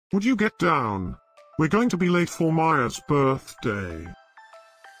Would you get down? We're going to be late for Maya's birthday.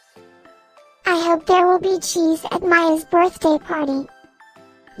 I hope there will be cheese at Maya's birthday party.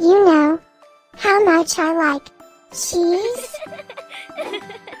 You know how much I like cheese.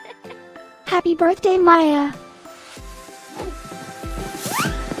 Happy birthday, Maïe.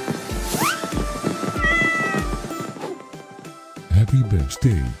 Happy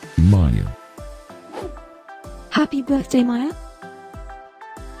birthday, Maïe. Happy birthday, Maïe.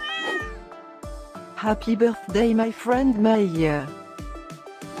 Happy birthday, my friend Maïe.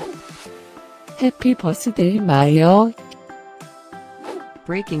 Happy birthday, Maïe.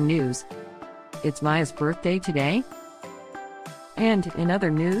 Breaking news. It's Maya's birthday today. And in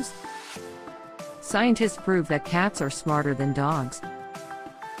other news, scientists prove that cats are smarter than dogs.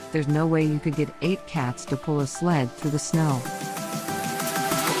 There's no way you could get 8 cats to pull a sled through the snow.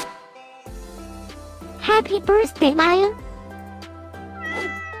 Happy birthday, Maïe.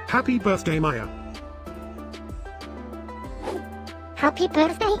 Happy birthday, Maya. Happy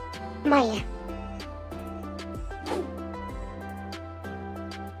birthday, Maïe.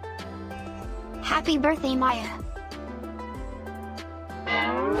 Happy birthday, Maïe.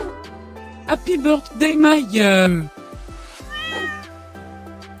 Happy birthday, Maïe.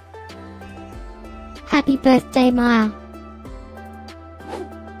 Happy birthday, Maïe.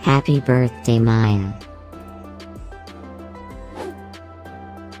 Happy birthday, Maïe.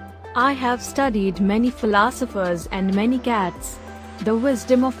 I have studied many philosophers and many cats. The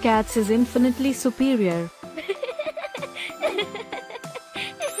wisdom of cats is infinitely superior.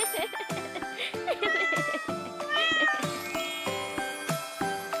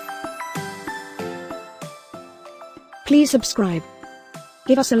 Please subscribe,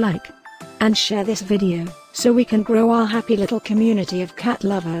 give us a like, and share this video, so we can grow our happy little community of cat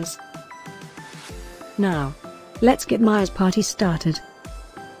lovers. Now, let's get Maya's party started.